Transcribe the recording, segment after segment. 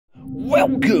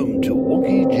Welcome to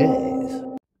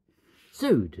WonkeyJase.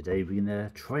 So today we're going to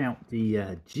try out the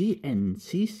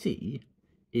GNCC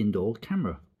indoor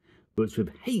camera. Works with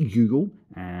Hey Google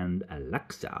and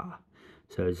Alexa.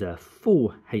 So it's a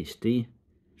full HD.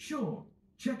 Sure.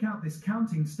 Check out this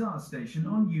counting star station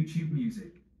on YouTube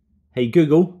Music. Hey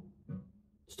Google,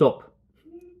 stop.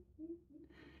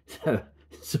 So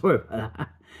sorry about that.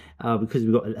 Because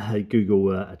we've got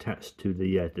Google attached to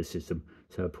the system.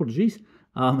 So apologies.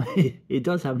 It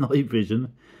does have night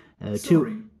vision.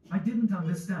 Sorry, I didn't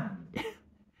understand.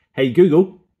 Hey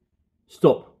Google,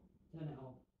 stop.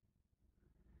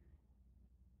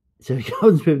 So it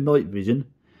comes with night vision,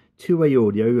 two-way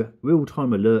audio,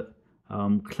 real-time alert,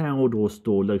 cloud or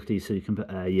store locally, so you can put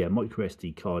a micro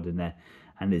SD card in there,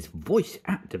 and it's voice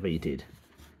activated.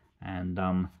 And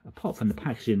apart from the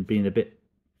packaging being a bit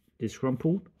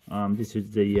disgruntled, this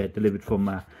is the delivered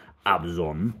from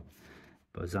Amazon.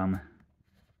 But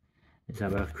let's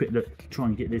have a quick look, try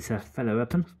and get this fellow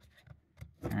open.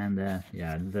 And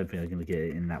yeah, I don't think I'm going to get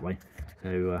it in that way.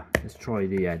 So let's try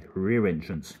the rear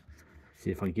entrance.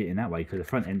 See if I can get in that way, because the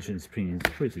front entrance is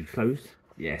pretty closed.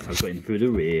 Yes, I've got in through the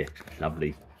rear.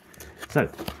 Lovely. So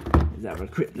let's have a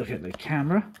quick look at the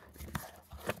camera.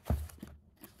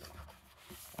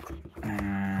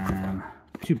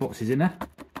 Two boxes in there.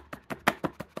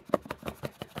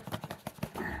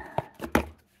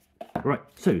 Right,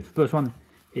 so the first one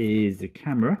is the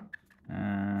camera.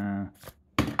 Don't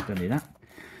need that.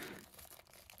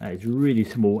 That is really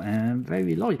small and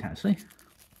very light actually.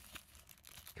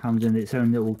 Comes in its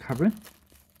own little covering.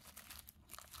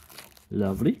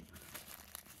 Lovely.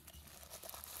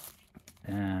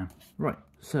 Right,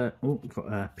 so we've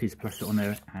got a piece of plastic on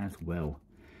there as well.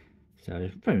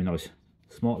 So very nice,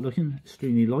 smart looking,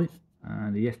 extremely light.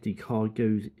 The SD card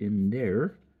goes in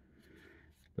there.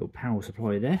 Little power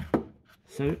supply there.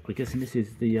 So I'm guessing this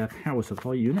is the power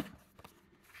supply unit.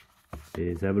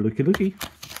 Let's have a looky.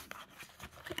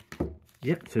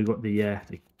 Yep, so we've got the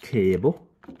cable.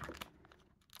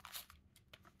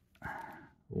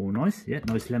 All nice, yeah,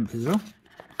 nice length as well.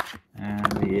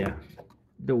 And the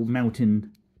little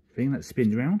mounting thing that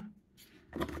spins around.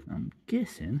 I'm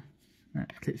guessing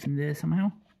that clips in there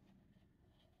somehow.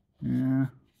 What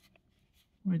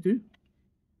do I do?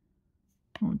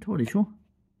 Not entirely sure.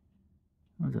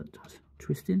 What does that do?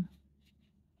 Twisting?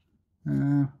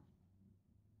 Don't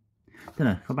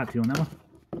know, come back to you on that one.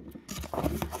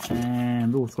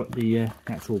 And we've also got the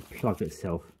actual plug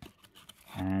itself.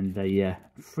 And a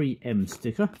 3M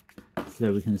sticker,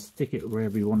 so we can stick it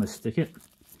wherever we want to stick it.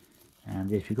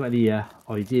 And if you've got any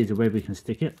ideas of where we can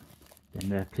stick it,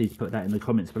 then please put that in the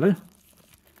comments below.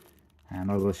 And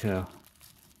I will see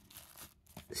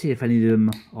if any of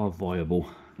them are viable.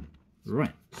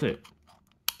 Right, so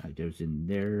that goes in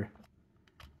there.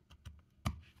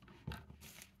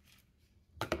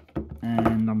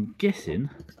 And I'm guessing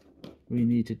we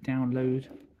need to download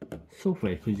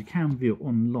software, because you can view it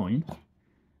online.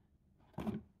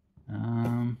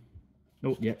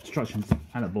 Oh yeah, instructions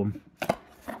at the bottom.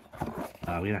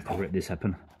 We're gonna have to rip this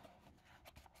open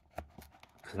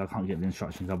because I can't get the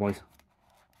instructions otherwise.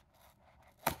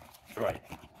 Right.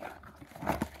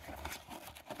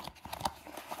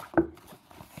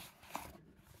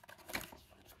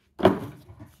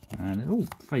 And oh,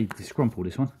 very disgruntled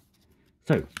this one.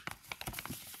 So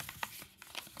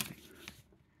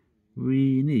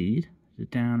we need to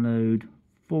download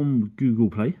from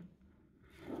Google Play.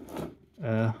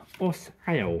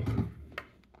 OSHAO.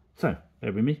 So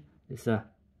bear with me. It's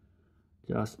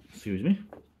just excuse me.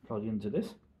 Plug into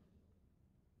this,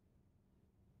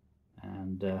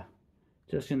 and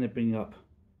just going to bring up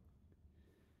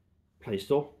Play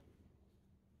Store,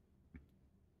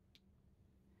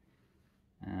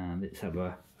 and let's have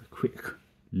a quick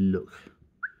look.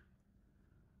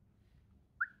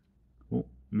 Oh,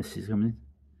 message coming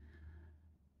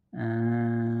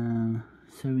in.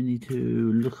 So we need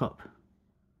to look up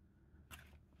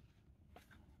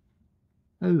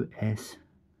OSHAO.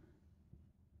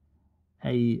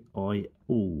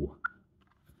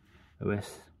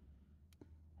 OS.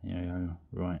 There we go.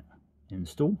 Right.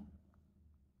 Install.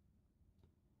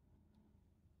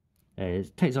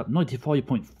 It takes up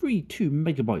 95.32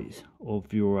 megabytes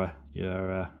of your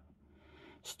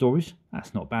storage.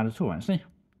 That's not bad at all, actually.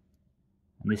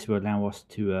 And this will allow us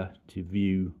to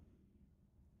view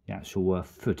the actual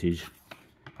footage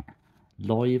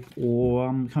live, or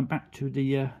come back to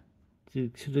the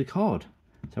card.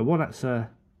 So while that's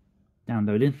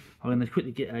downloading, I'm going to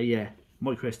quickly get a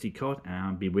micro SD card and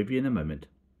I'll be with you in a moment.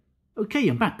 Okay,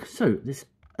 I'm back. So let's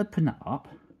open that up,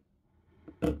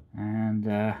 and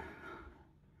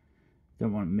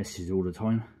don't want messages all the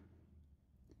time.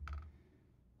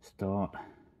 start.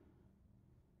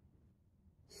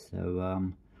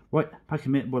 So right, back in a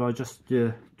minute while I just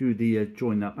do the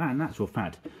join up. And that's all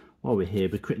fact, while we're here,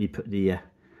 we quickly put the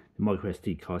micro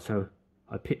SD card. So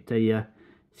I picked a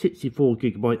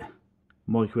 64GB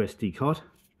micro SD card,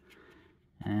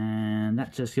 and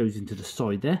that just goes into the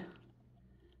side there.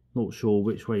 Not sure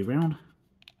which way round.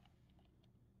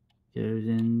 Goes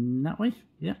in that way,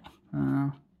 yeah.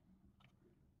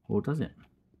 Or does it?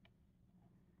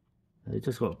 You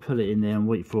just got to pull it in there and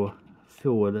wait for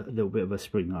feel a little bit of a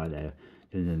spring right there.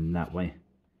 Goes in that way.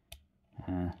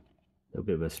 A little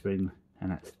bit of a spring,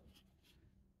 and that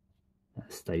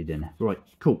stayed in. Right,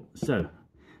 cool. So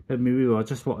let me real. I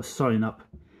just want to sign up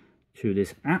to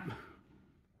this app,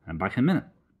 and back in a minute.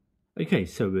 Okay,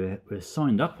 so we're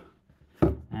signed up,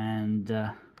 and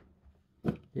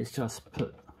let's just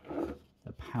put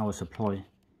a power supply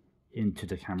into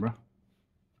the camera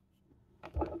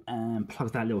and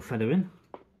plug that little feather in.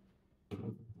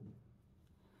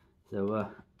 So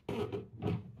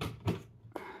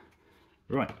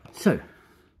right, so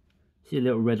see a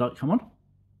little red light come on,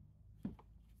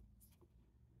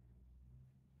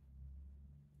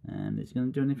 and it's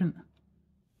going to do anything.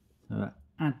 So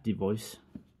add device.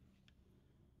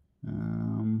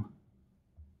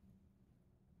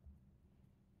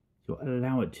 So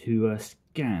allow it to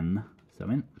scan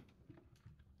something.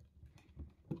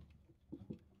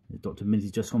 Dr.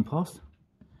 Minty's just gone past,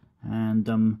 and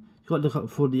you've got to look up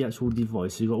for the actual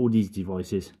device. So you've got all these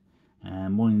devices,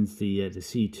 and mine's the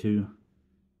C2.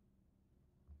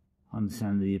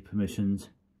 Understand the permissions.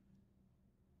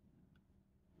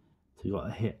 So you've got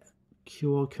to hit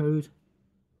QR code,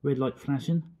 red light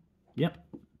flashing. Yep.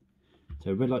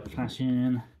 So red light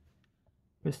flashing.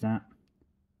 Press that.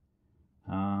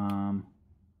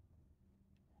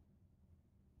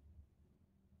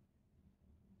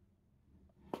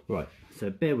 Right, so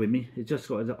bear with me, it's just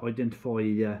got to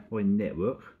identify my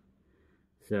network.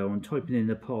 So I'm typing in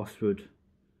the password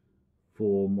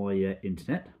for my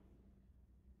internet,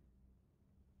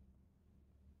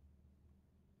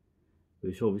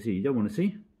 which obviously you don't want to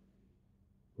see,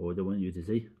 or I don't want you to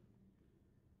see.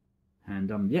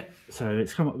 And yeah, so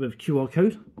it's come up with a QR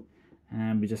code,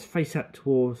 and we just face that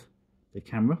towards the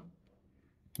camera.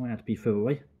 Might have to be further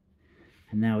away.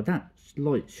 And now that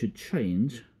light should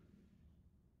change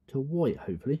to white,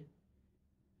 hopefully.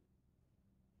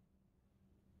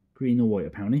 Green or white,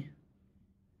 apparently.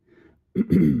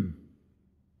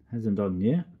 Hasn't done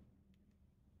yet.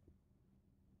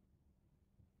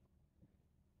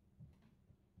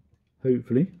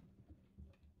 Hopefully.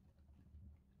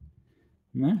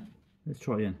 No? Let's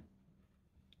try again.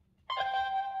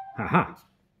 Haha!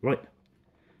 Right.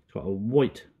 It's got a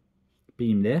white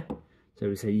beam there. So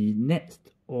we say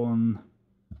next on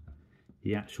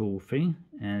the actual thing,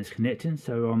 and it's connecting.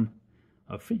 So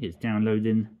I think it's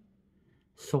downloading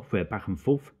software back and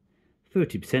forth.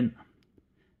 30%,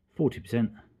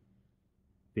 40%,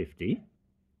 50,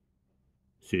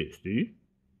 60,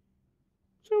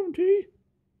 70, 80,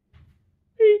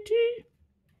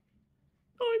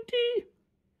 90,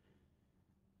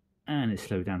 and it's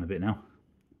slowed down a bit now.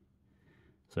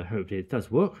 So hopefully it does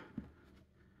work.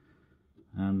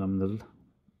 And the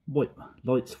white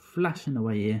light's flashing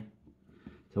away here.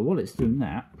 So while it's doing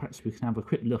that, perhaps we can have a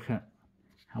quick look at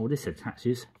how this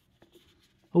attaches.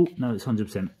 Oh no, it's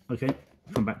 100%. Okay,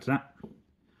 come back to that.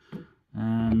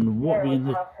 And what we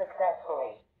can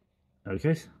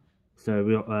okay, so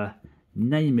we got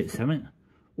name it something.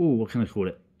 Oh, what can I call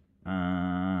it?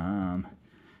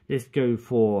 Let's go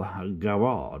for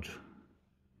garage.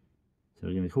 So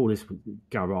we're going to call this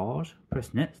garage.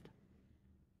 Press next.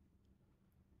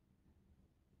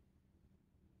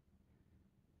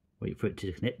 Wait for it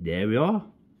to connect. There we are.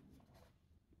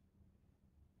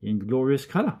 In glorious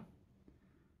colour.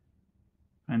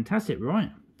 Fantastic,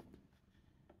 right?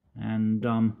 And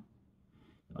I'm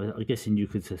guessing you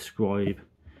could subscribe.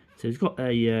 So it's got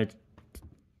a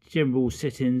general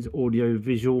settings, audio,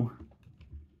 visual,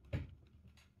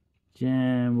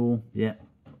 general, yeah,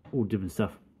 all different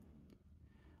stuff.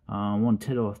 I want to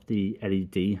turn off the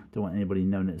LED. Don't want anybody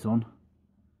knowing it's on.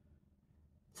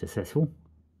 Successful.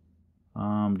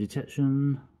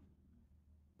 Detection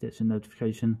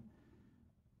notification.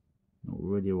 Not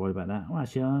really worried about that. Well,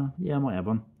 actually, yeah, I might have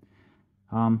one.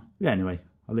 Yeah, anyway,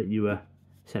 I'll let you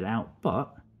set it out.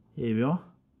 But here we are.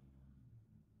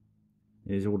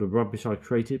 Here's all the rubbish I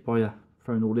created by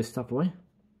throwing all this stuff away.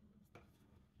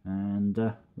 And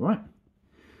right,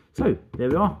 so there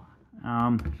we are.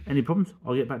 Any problems,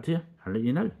 I'll get back to you. I'll let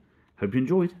you know. Hope you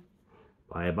enjoyed.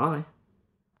 Bye bye.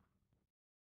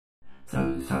 So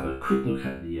let's have a quick look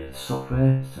at the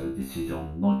software. So this is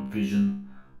on night vision.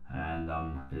 and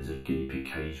there's a guinea pig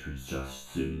cage which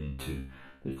just zooming into.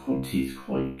 The quality is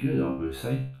quite good, I would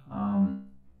say.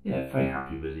 Yeah, very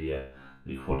happy with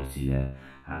the quality there,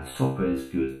 and the software is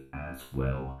good as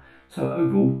well. So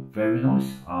overall, very nice.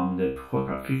 They're quite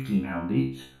about £15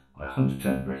 each. I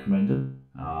 100% recommend them.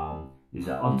 It's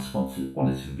an unsponsored,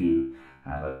 honest review,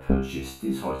 and I purchased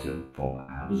this item from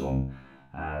Amazon.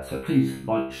 So please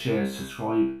like, share,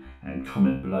 subscribe, and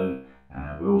comment below.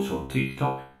 And we're also on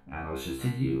TikTok, and I shall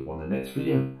see you on the next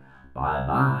video. Bye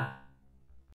bye.